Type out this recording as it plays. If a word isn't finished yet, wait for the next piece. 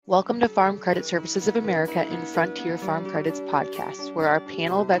Welcome to Farm Credit Services of America and Frontier Farm Credits podcast, where our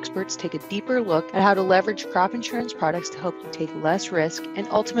panel of experts take a deeper look at how to leverage crop insurance products to help you take less risk and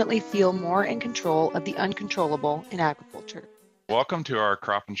ultimately feel more in control of the uncontrollable in agriculture. Welcome to our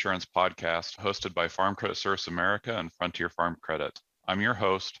crop insurance podcast hosted by Farm Credit Service America and Frontier Farm Credit. I'm your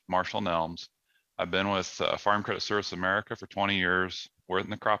host, Marshall Nelms. I've been with Farm Credit Service America for 20 years, working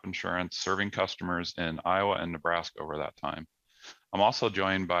in the crop insurance, serving customers in Iowa and Nebraska over that time. I'm also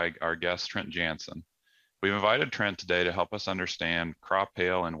joined by our guest, Trent Jansen. We've invited Trent today to help us understand crop,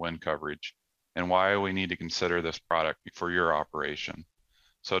 hail, and wind coverage and why we need to consider this product for your operation.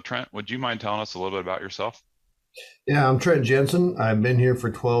 So Trent, would you mind telling us a little bit about yourself? Yeah, I'm Trent Jensen. I've been here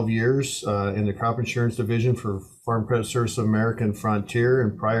for 12 years in the crop insurance division for Farm Credit Service of America and Frontier.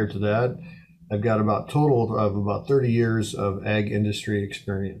 And prior to that, I've got about total of about 30 years of ag industry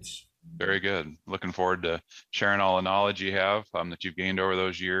experience. Very good. Looking forward to sharing all the knowledge you have that you've gained over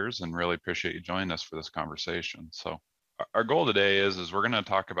those years, and really appreciate you joining us for this conversation. So our goal today is we're going to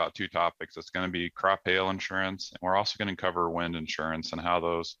talk about two topics. It's going to be crop hail insurance, and we're also going to cover wind insurance and how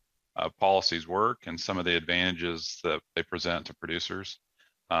those policies work and some of the advantages that they present to producers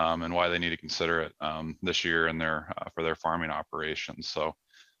and why they need to consider it this year in for their farming operations. So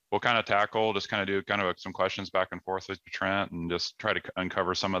we'll kind of do some questions back and forth with Trent and just try to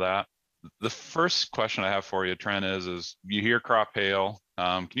uncover some of that. The first question I have for you, Trent, is you hear crop hail.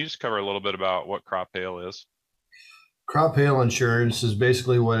 Can you just cover a little bit about what crop hail is? Crop hail insurance is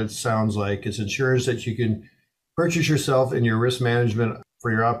basically what it sounds like. It's insurance that you can purchase yourself in your risk management for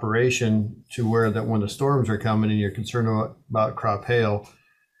your operation to where that when the storms are coming and you're concerned about crop hail,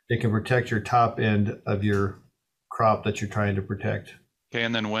 it can protect your top end of your crop that you're trying to protect. Okay,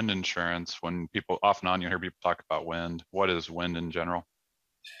 and then wind insurance. When people off and on, you hear people talk about wind. What is wind in general?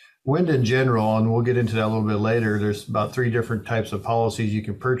 Wind in general, and we'll get into that a little bit later, there's about 3 different types of policies you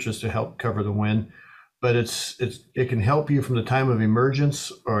can purchase to help cover the wind. But it can help you from the time of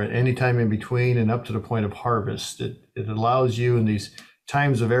emergence or at any time in between and up to the point of harvest. It allows you in these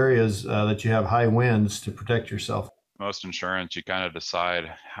times of areas that you have high winds to protect yourself. Most insurance, you kind of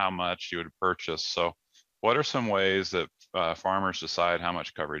decide how much you would purchase. So what are some ways that farmers decide how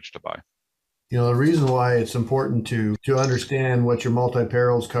much coverage to buy? You know, the reason why it's important to understand what your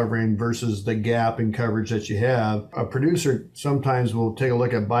multi-perils covering versus the gap in coverage that you have. A producer sometimes will take a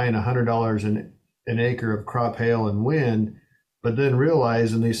look at buying $100 an acre of crop hail and wind, but then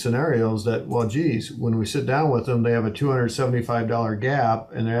realize in these scenarios that, well, geez, when we sit down with them, they have a $275 gap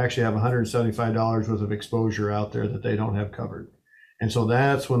and they actually have $175 worth of exposure out there that they don't have covered. And so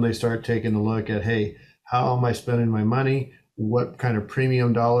that's when they start taking a look at, hey, how am I spending my money? What kind of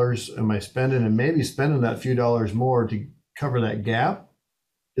premium dollars am I spending? And maybe spending that few dollars more to cover that gap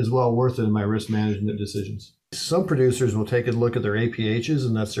is well worth it in my risk management decisions. Some producers will take a look at their APHs,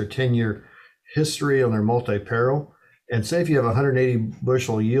 and that's their 10-year history on their multi-peril. And say if you have 180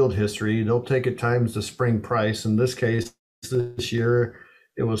 bushel yield history, they'll take it times the spring price. In this case, this year,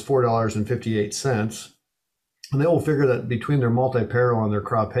 it was $4.58. And they will figure that between their multi-peril and their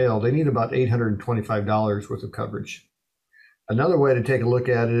crop hail, they need about $825 worth of coverage. Another way to take a look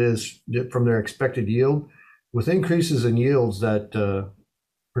at it is from their expected yield. With increases in yields that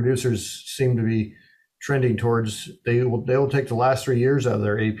producers seem to be trending towards, they will take the last 3 years out of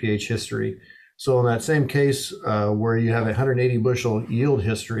their APH history. So in that same case where you have a 180 bushel yield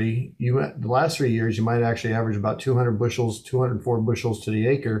history, the last 3 years you might actually average about 200 bushels, 204 bushels to the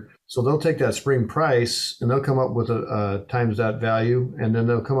acre. So they'll take that spring price and they'll come up with times that value, and then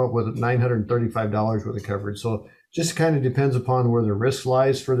they'll come up with $935 worth of coverage. So just kind of depends upon where the risk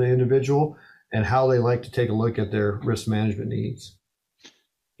lies for the individual and how they like to take a look at their risk management needs.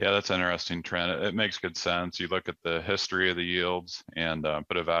 Yeah, that's interesting, Trent. It makes good sense. You look at the history of the yields and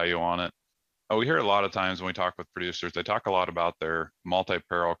put a value on it. We hear a lot of times when we talk with producers, they talk a lot about their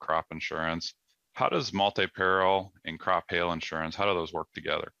multi-peril crop insurance. How does multi-peril and crop hail insurance, how do those work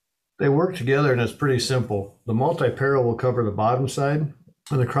together? They work together and it's pretty simple. The multi-peril will cover the bottom side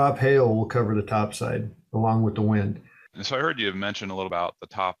and the crop hail will cover the top side along with the wind. And so I heard you mention a little about the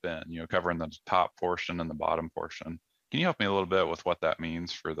top end, covering the top portion and the bottom portion. Can you help me a little bit with what that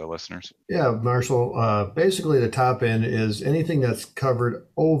means for the listeners? Yeah, Marshall, basically the top end is anything that's covered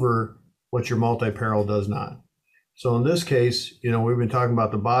over what your multi-peril does not. So in this case, we've been talking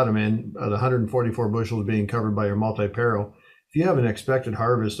about the bottom end, the 144 bushels being covered by your multi-peril. If you have an expected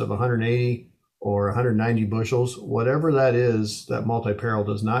harvest of 180 or 190 bushels, whatever that is, that multi-peril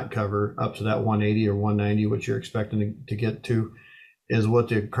does not cover up to that 180 or 190, which you're expecting to get to, is what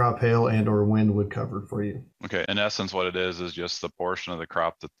the crop hail and or wind would cover for you. Okay, in essence, what it is just the portion of the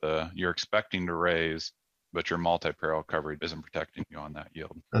crop that you're expecting to raise but your multi-peril coverage isn't protecting you on that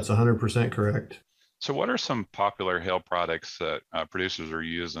yield. That's 100% correct. So what are some popular hail products that producers are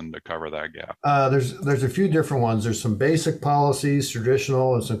using to cover that gap? There's a few different ones. There's some basic policies,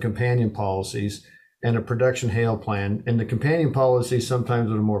 traditional, and some companion policies, and a production hail plan. And the companion policies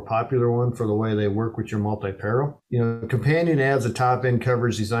sometimes are the more popular one for the way they work with your multi-peril. Companion adds a top-end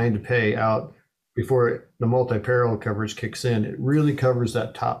coverage designed to pay out before the multi-peril coverage kicks in. It really covers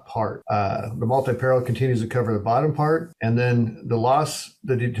that top part. The multi-peril continues to cover the bottom part, and then the loss,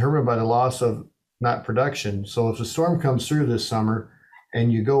 determined by the loss of not production. So if the storm comes through this summer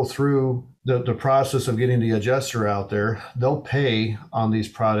and you go through the process of getting the adjuster out there, they'll pay on these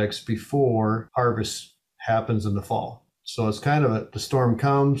products before harvest happens in the fall. So it's kind of the storm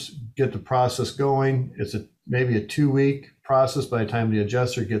comes, get the process going. It's maybe a 2-week process by the time the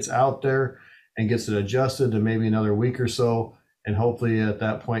adjuster gets out there and gets it adjusted to maybe another week or so. And hopefully at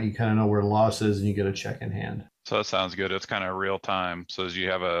that point, you kind of know where the loss is and you get a check in hand. So that sounds good. It's kind of real time. So as you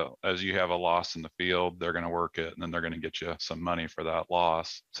have a loss in the field, they're going to work it, and then they're going to get you some money for that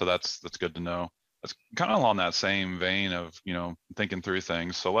loss. So that's good to know. It's kind of along that same vein of thinking through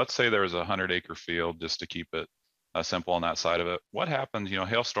things. So let's say there was a 100-acre field, just to keep it simple on that side of it. What happens?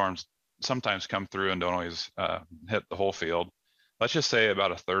 Hailstorms sometimes come through and don't always hit the whole field. Let's just say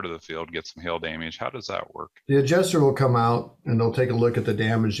about a third of the field gets some hail damage. How does that work? The adjuster will come out and they'll take a look at the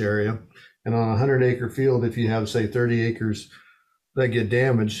damaged area. And on a 100-acre field, if you have, say, 30 acres that get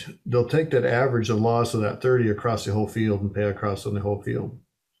damaged, they'll take that average of loss of that 30 across the whole field and pay across on the whole field.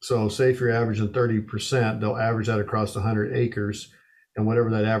 So say if you're averaging 30%, they'll average that across 100 acres. And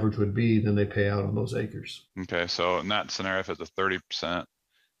whatever that average would be, then they pay out on those acres. Okay, so in that scenario, if it's a 30%, and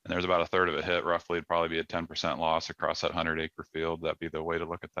there's about a third of it hit, roughly, it'd probably be a 10% loss across that 100-acre field. That'd be the way to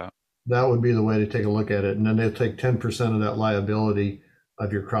look at that? That would be the way to take a look at it. And then they'll take 10% of that liability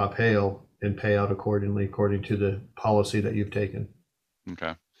of your crop hail and pay out accordingly, according to the policy that you've taken.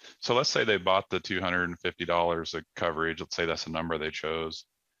 Okay. So let's say they bought the $250 of coverage. Let's say that's the number they chose.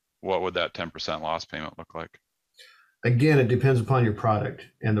 What would that 10% loss payment look like? Again, it depends upon your product,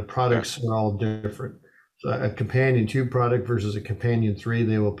 and the products are all different. So a companion 2 product versus a companion 3,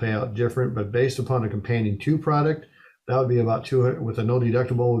 they will pay out different, but based upon a companion 2 product, that would be about 200 with a no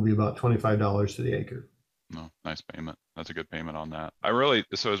deductible would be about $25 to the acre. No, nice payment. That's a good payment on that.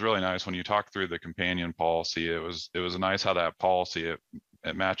 So it was really nice when you talked through the companion policy. It was nice how that policy,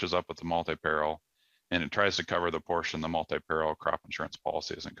 it matches up with the multi-peril, and it tries to cover the portion the multi-peril crop insurance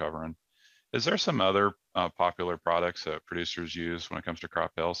policy isn't covering. Is there some other popular products that producers use when it comes to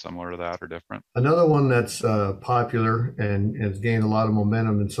crop hail similar to that or different? Another one that's popular and has gained a lot of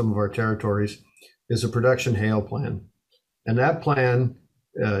momentum in some of our territories is a production hail plan. And that plan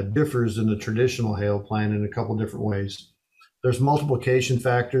differs in the traditional hail plan in a couple different ways. There's multiplication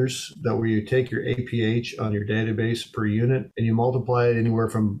factors that where you take your APH on your database per unit and you multiply it anywhere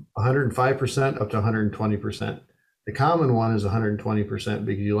from 105% up to 120%. The common one is 120%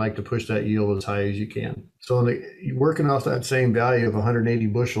 because you like to push that yield as high as you can. So working off that same value of 180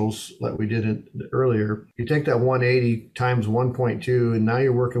 bushels like we did earlier, you take that 180 times 1.2, and now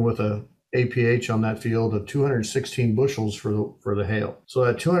you're working with a APH on that field of 216 bushels for the hail. So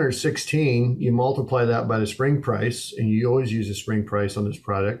that 216, you multiply that by the spring price, and you always use the spring price on this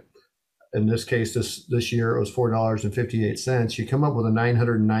product. In this case, this year it was $4.58. You come up with a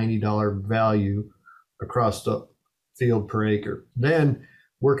 $990 value across the field per acre. Then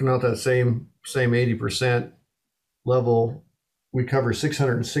working out that same 80% level, we cover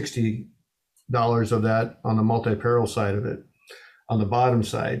 $660 of that on the multi-peril side of it, on the bottom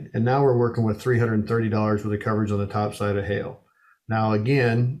side. And now we're working with $330 with the coverage on the top side of hail. Now,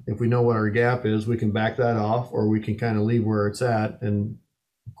 again, if we know what our gap is, we can back that off, or we can kind of leave where it's at and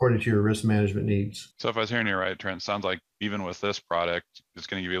according to your risk management needs. So if I was hearing you right, Trent, sounds like even with this product, it's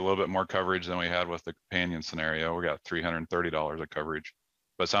going to give you a little bit more coverage than we had with the companion scenario. We got $330 of coverage,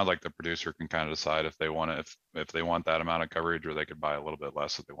 but it sounds like the producer can kind of decide if they want it, if they want that amount of coverage, or they could buy a little bit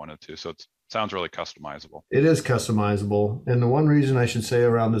less if they wanted to. So it sounds really customizable. It is customizable. And the one reason I should say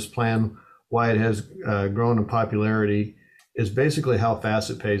around this plan, why it has grown in popularity, is basically how fast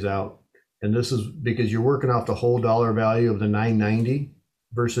it pays out. And this is because you're working off the whole dollar value of the $990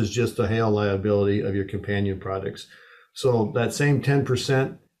 versus just the hail liability of your companion products. So that same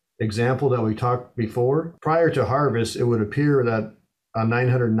 10% example that we talked before, prior to harvest, it would appear that on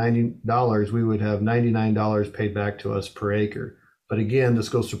 $990, we would have $99 paid back to us per acre. But again, this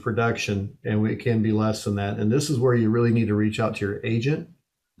goes to production, and it can be less than that. And this is where you really need to reach out to your agent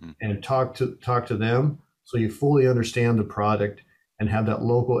and talk to them so you fully understand the product and have that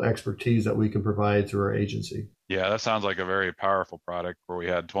local expertise that we can provide through our agency. Yeah, that sounds like a very powerful product where we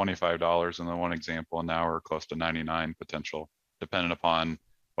had $25 in the one example, and now we're close to 99 potential, depending upon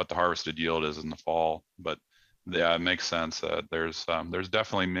what the harvested yield is in the fall. But yeah, it makes sense that there's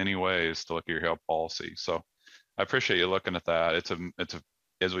definitely many ways to look at your hail policy. So I appreciate you looking at that.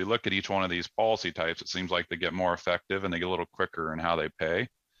 As we look at each one of these policy types, it seems like they get more effective and they get a little quicker in how they pay.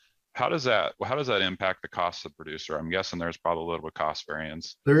 How does that impact the cost of the producer? I'm guessing there's probably a little bit of cost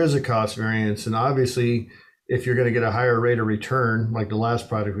variance. There is a cost variance, and obviously, if you're going to get a higher rate of return, like the last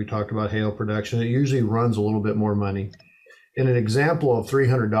product we talked about, hail production, it usually runs a little bit more money. In an example of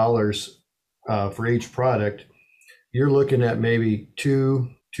 $300 for each product, you're looking at maybe two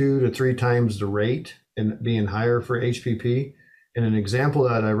to three times the rate and being higher for HPP. In an example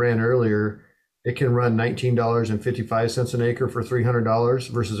that I ran earlier, it can run $19.55 an acre for $300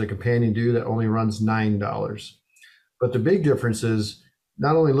 versus a companion dew that only runs $9. But the big difference is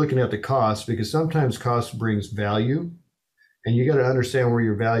not only looking at the cost, because sometimes cost brings value, and you got to understand where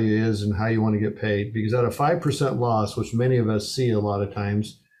your value is and how you want to get paid. Because at a 5% loss, which many of us see a lot of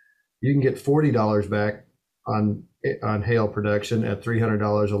times, you can get $40 back on hail production at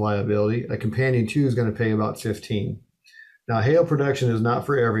 $300 of liability. A companion two is going to pay about $15. Now, hail production is not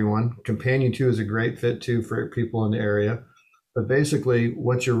for everyone. Companion two is a great fit too for people in the area. But basically,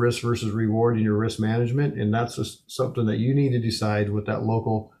 what's your risk versus reward in your risk management? And that's something that you need to decide with that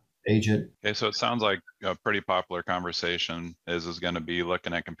local agent. Okay, so it sounds like a pretty popular conversation is going to be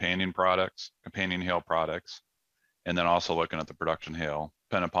looking at companion hail products, and then also looking at the production hail,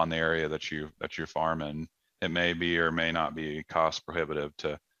 depending upon the area that you farm in. It may be or may not be cost prohibitive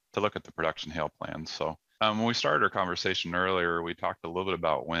to look at the production hail plans. So when we started our conversation earlier, we talked a little bit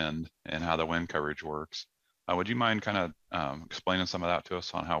about wind and how the wind coverage works. Would you mind kind of explaining some of that to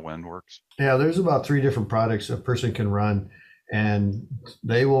us on how wind works? Yeah, there's about 3 different products a person can run, and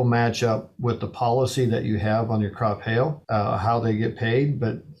they will match up with the policy that you have on your crop hail, how they get paid,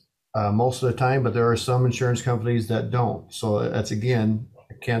 but most of the time, but there are some insurance companies that don't. So that's, again,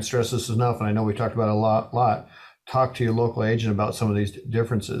 I can't stress this enough, and I know we talked about it a lot. Talk to your local agent about some of these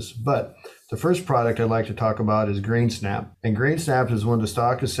differences. But the first product I'd like to talk about is green snap. And green snap is when the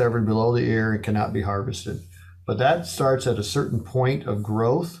stalk is severed below the ear and cannot be harvested. But that starts at a certain point of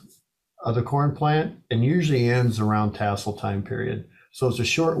growth of the corn plant and usually ends around tassel time period. So it's a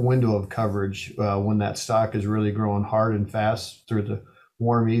short window of coverage when that stalk is really growing hard and fast through the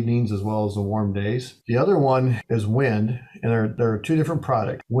warm evenings as well as the warm days. The other one is wind, and there are 2 different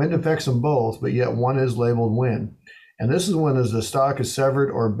products. Wind affects them both, but yet one is labeled wind. And this is when the stalk is severed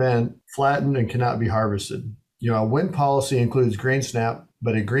or bent, flattened, and cannot be harvested. A wind policy includes green snap,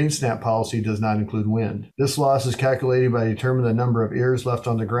 but a green snap policy does not include wind. This loss is calculated by determining the number of ears left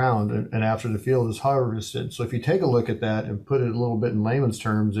on the ground and after the field is harvested. So if you take a look at that and put it a little bit in layman's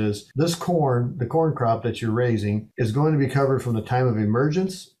terms, is this corn, the corn crop that you're raising, is going to be covered from the time of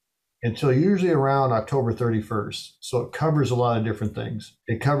emergence until usually around October 31st. So it covers a lot of different things.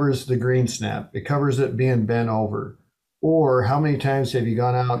 It covers the green snap. It covers it being bent over. Or how many times have you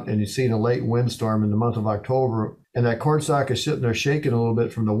gone out and you've seen a late windstorm in the month of October and that corn stalk is sitting there shaking a little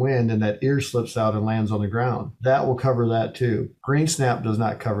bit from the wind and that ear slips out and lands on the ground? That will cover that too. Green snap does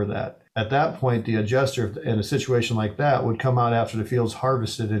not cover that. At that point, the adjuster in a situation like that would come out after the field's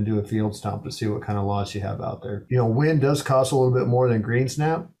harvested and do a field stomp to see what kind of loss you have out there. Wind does cost a little bit more than green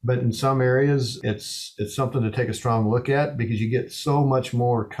snap, but in some areas it's something to take a strong look at because you get so much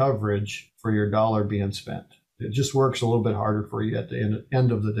more coverage for your dollar being spent. It just works a little bit harder for you at the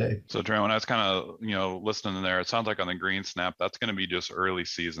end of the day. So Trent, when I was kind of, listening in there, it sounds like on the green snap, that's going to be just early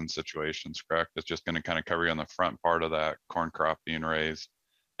season situations, correct? It's just going to kind of cover you on the front part of that corn crop being raised.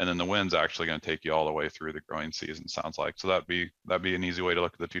 And then the wind's actually going to take you all the way through the growing season, sounds like. So that'd be an easy way to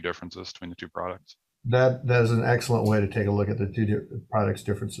look at the 2 differences between the 2 products. That is an excellent way to take a look at the 2 products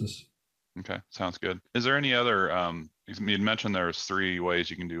differences. Okay, sounds good. Is there any other, you mentioned there's 3 ways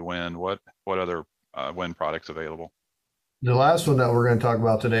you can do wind. What other wind products available? The last one that we're going to talk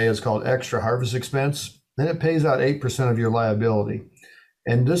about today is called extra harvest expense. Then it pays out 8% of your liability.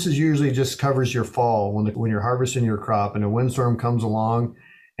 And this is usually just covers your fall when you're harvesting your crop and a windstorm comes along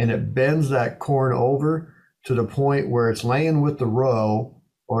and it bends that corn over to the point where it's laying with the row,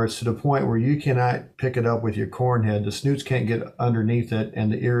 or it's to the point where you cannot pick it up with your corn head. The snoots can't get underneath it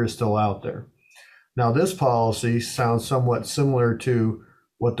and the ear is still out there. Now this policy sounds somewhat similar to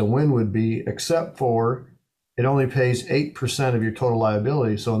what the wind would be, except for it only pays 8% of your total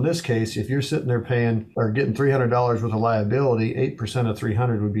liability. So in this case, if you're sitting there paying or getting $300 worth of liability, 8% of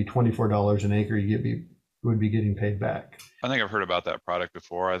 300 would be $24 an acre you would be getting paid back. I think I've heard about that product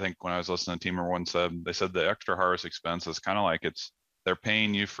before. I think when I was listening to Teamer One they said the extra harvest expense is kind of like it's they're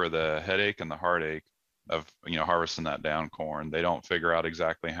paying you for the headache and the heartache of harvesting that down corn. They don't figure out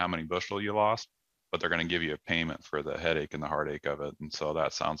exactly how many bushel you lost, but they're going to give you a payment for the headache and the heartache of it. And so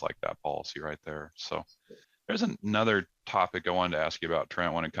that sounds like that policy right there. So there's another topic I wanted to ask you about,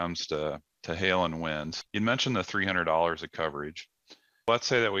 Trent, when it comes to hail and winds. You mentioned the $300 of coverage. Let's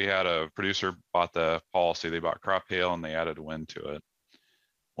say that we had a producer bought the policy, they bought crop hail and they added wind to it.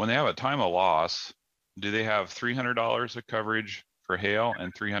 When they have a time of loss, do they have $300 of coverage for hail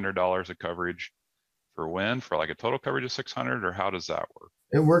and $300 of coverage for wind for like a total coverage of 600, or how does that work?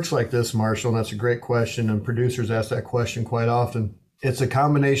 It works like this, Marshall, and that's a great question, and producers ask that question quite often. It's a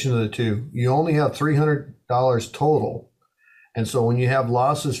combination of the two. You only have $300 total, and so when you have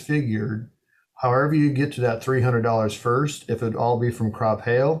losses figured, however you get to that $300 first, if it all be from crop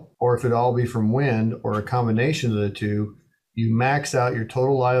hail or if it all be from wind or a combination of the two, you max out your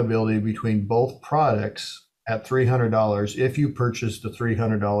total liability between both products at $300 if you purchase the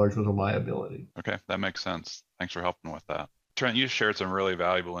 $300 with a liability. Okay, that makes sense. Thanks for helping with that. Trent, you shared some really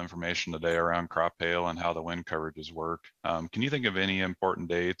valuable information today around crop hail and how the wind coverages work. Can you think of any important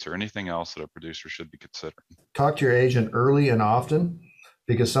dates or anything else that a producer should be considering? Talk to your agent early and often,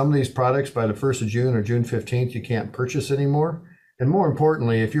 because some of these products by the 1st of June or June 15th, you can't purchase anymore. And more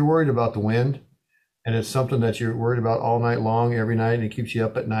importantly, if you're worried about the wind and it's something that you're worried about all night long, every night, and it keeps you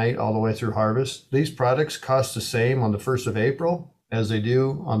up at night all the way through harvest, these products cost the same on the 1st of April as they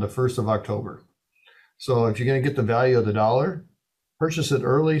do on the 1st of October. So if you're going to get the value of the dollar, purchase it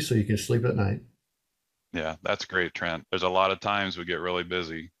early so you can sleep at night. Yeah, that's great, Trent. There's a lot of times we get really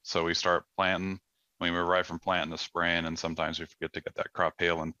busy. So we start planting. We're right from planting to spraying, and sometimes we forget to get that crop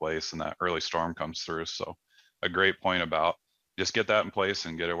hail in place and that early storm comes through. So a great point about just get that in place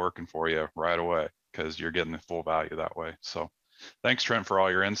and get it working for you right away, because you're getting the full value that way. So thanks, Trent, for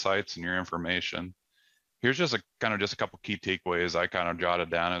all your insights and your information. Here's just a couple key takeaways I kind of jotted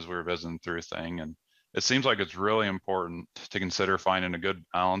down as we were visiting through thing. And it seems like it's really important to consider finding a good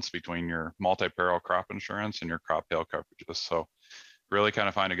balance between your multi-peril crop insurance and your crop hail coverages. So really kind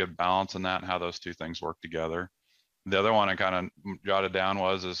of find a good balance in that and how those two things work together. The other one I kind of jotted down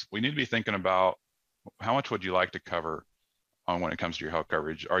is we need to be thinking about how much would you like to cover on when it comes to your hail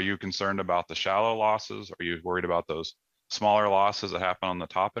coverage. Are you concerned about the shallow losses? Are you worried about those smaller losses that happen on the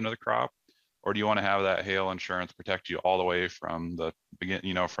top end of the crop? Or do you want to have that hail insurance protect you all the way from the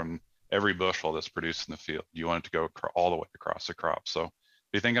beginning, from every bushel that's produced in the field? Do you want it to go all the way across the crop? So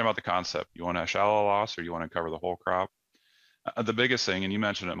be thinking about the concept. You want a shallow loss or you want to cover the whole crop? The biggest thing, and you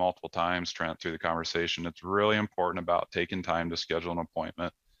mentioned it multiple times, Trent, through the conversation, it's really important about taking time to schedule an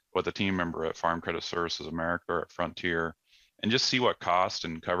appointment with a team member at Farm Credit Services America or at Frontier, and just see what cost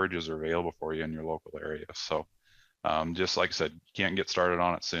and coverages are available for you in your local area. So just like I said, you can't get started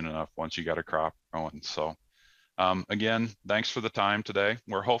on it soon enough once you got a crop growing. So again, thanks for the time today.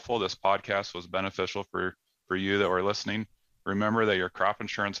 We're hopeful this podcast was beneficial for you that were listening. Remember that your crop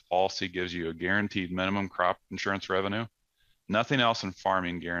insurance policy gives you a guaranteed minimum crop insurance revenue. Nothing else in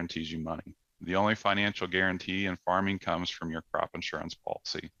farming guarantees you money. The only financial guarantee in farming comes from your crop insurance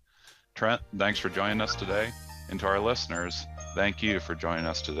policy. Trent, thanks for joining us today. And to our listeners, thank you for joining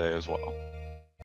us today as well.